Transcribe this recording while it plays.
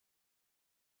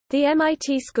The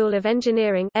MIT School of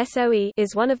Engineering (SOE)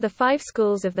 is one of the 5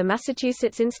 schools of the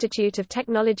Massachusetts Institute of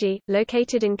Technology,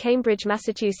 located in Cambridge,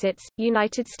 Massachusetts,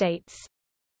 United States.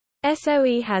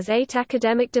 SOE has 8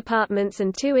 academic departments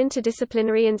and 2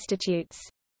 interdisciplinary institutes.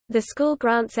 The school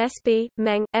grants SB,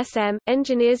 MEng, SM,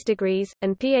 engineers degrees,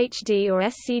 and PhD or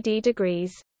SCD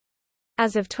degrees.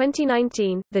 As of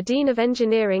 2019, the Dean of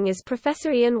Engineering is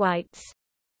Professor Ian Weitz.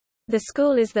 The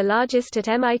school is the largest at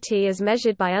MIT as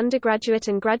measured by undergraduate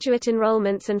and graduate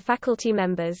enrollments and faculty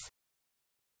members.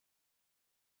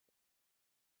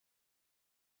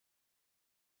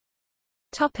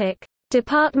 Topic: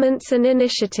 Departments and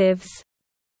initiatives.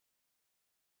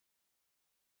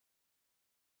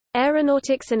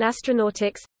 Aeronautics and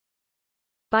Astronautics,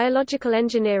 Biological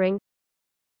Engineering,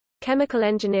 Chemical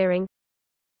Engineering,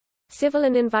 Civil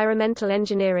and Environmental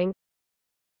Engineering,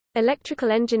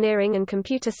 Electrical Engineering and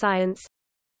Computer Science,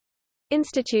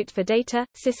 Institute for Data,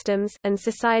 Systems, and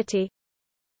Society,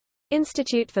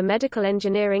 Institute for Medical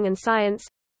Engineering and Science,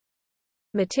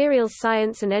 Materials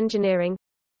Science and Engineering,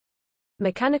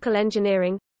 Mechanical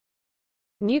Engineering,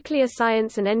 Nuclear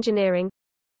Science and Engineering,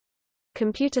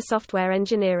 Computer Software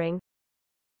Engineering.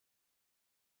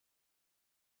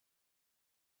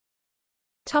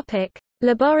 Topic: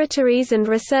 Laboratories and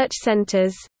research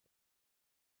centers.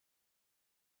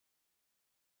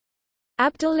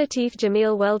 Abdul Latif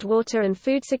Jameel World Water and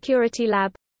Food Security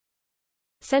Lab,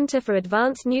 Center for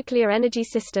Advanced Nuclear Energy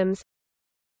Systems,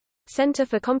 Center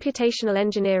for Computational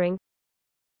Engineering,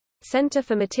 Center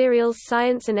for Materials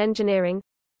Science and Engineering,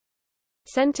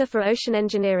 Center for Ocean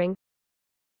Engineering,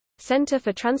 Center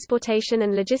for Transportation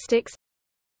and Logistics,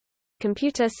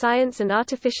 Computer Science and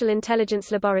Artificial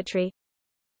Intelligence Laboratory,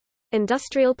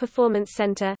 Industrial Performance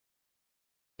Center,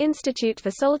 Institute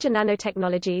for Soldier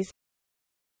Nanotechnologies,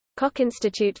 Koch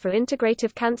Institute for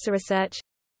Integrative Cancer Research,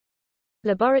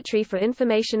 Laboratory for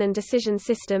Information and Decision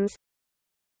Systems,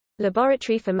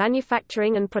 Laboratory for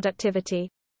Manufacturing and Productivity,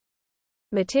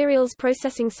 Materials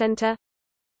Processing Center,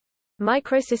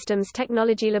 Microsystems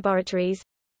Technology Laboratories,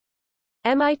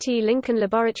 MIT Lincoln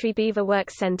Laboratory Beaver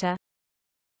Works Center,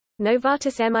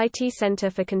 Novartis MIT Center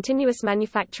for Continuous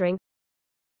Manufacturing,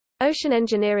 Ocean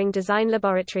Engineering Design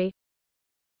Laboratory,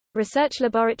 Research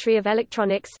Laboratory of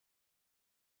Electronics,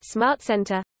 Smart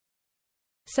Center,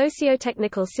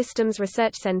 Socio-Technical Systems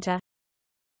Research Center,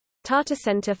 Tata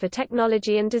Center for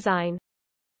Technology and Design.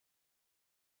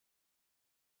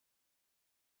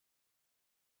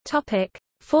 Topic: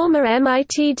 Former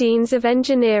MIT Deans of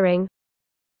Engineering.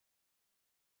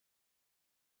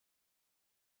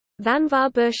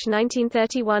 Vannevar Bush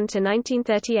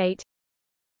 1931–1938,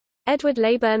 Edward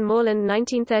Leyburn Moreland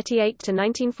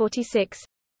 1938–1946,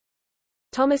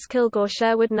 Thomas Kilgore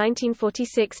Sherwood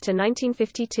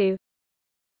 1946–1952,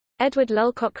 Edward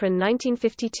Lull Cochrane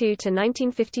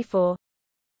 1952–1954,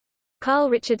 Carl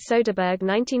Richard Soderberg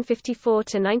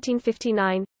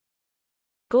 1954–1959,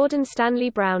 Gordon Stanley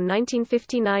Brown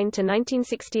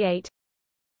 1959–1968,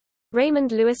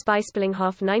 Raymond Louis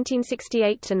Beisplinghoff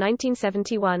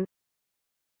 1968–1971,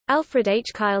 Alfred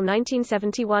H. Kyle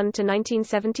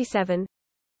 1971–1977,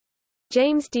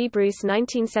 James D. Bruce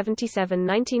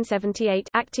 1977–1978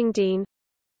 acting dean,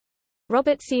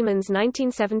 Robert Siemens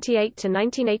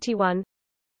 1978–1981,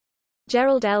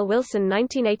 Gerald L. Wilson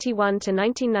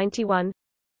 1981–1991,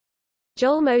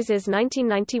 Joel Moses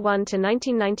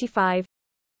 1991–1995,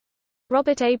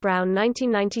 Robert A. Brown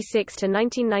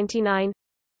 1996–1999,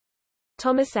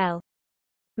 Thomas L.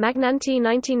 Magnanti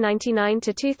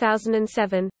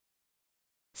 1999–2007,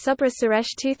 Subra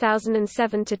Suresh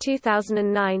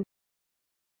 2007–2009,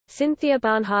 Cynthia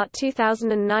Barnhart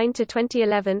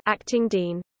 2009–2011 acting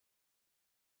dean.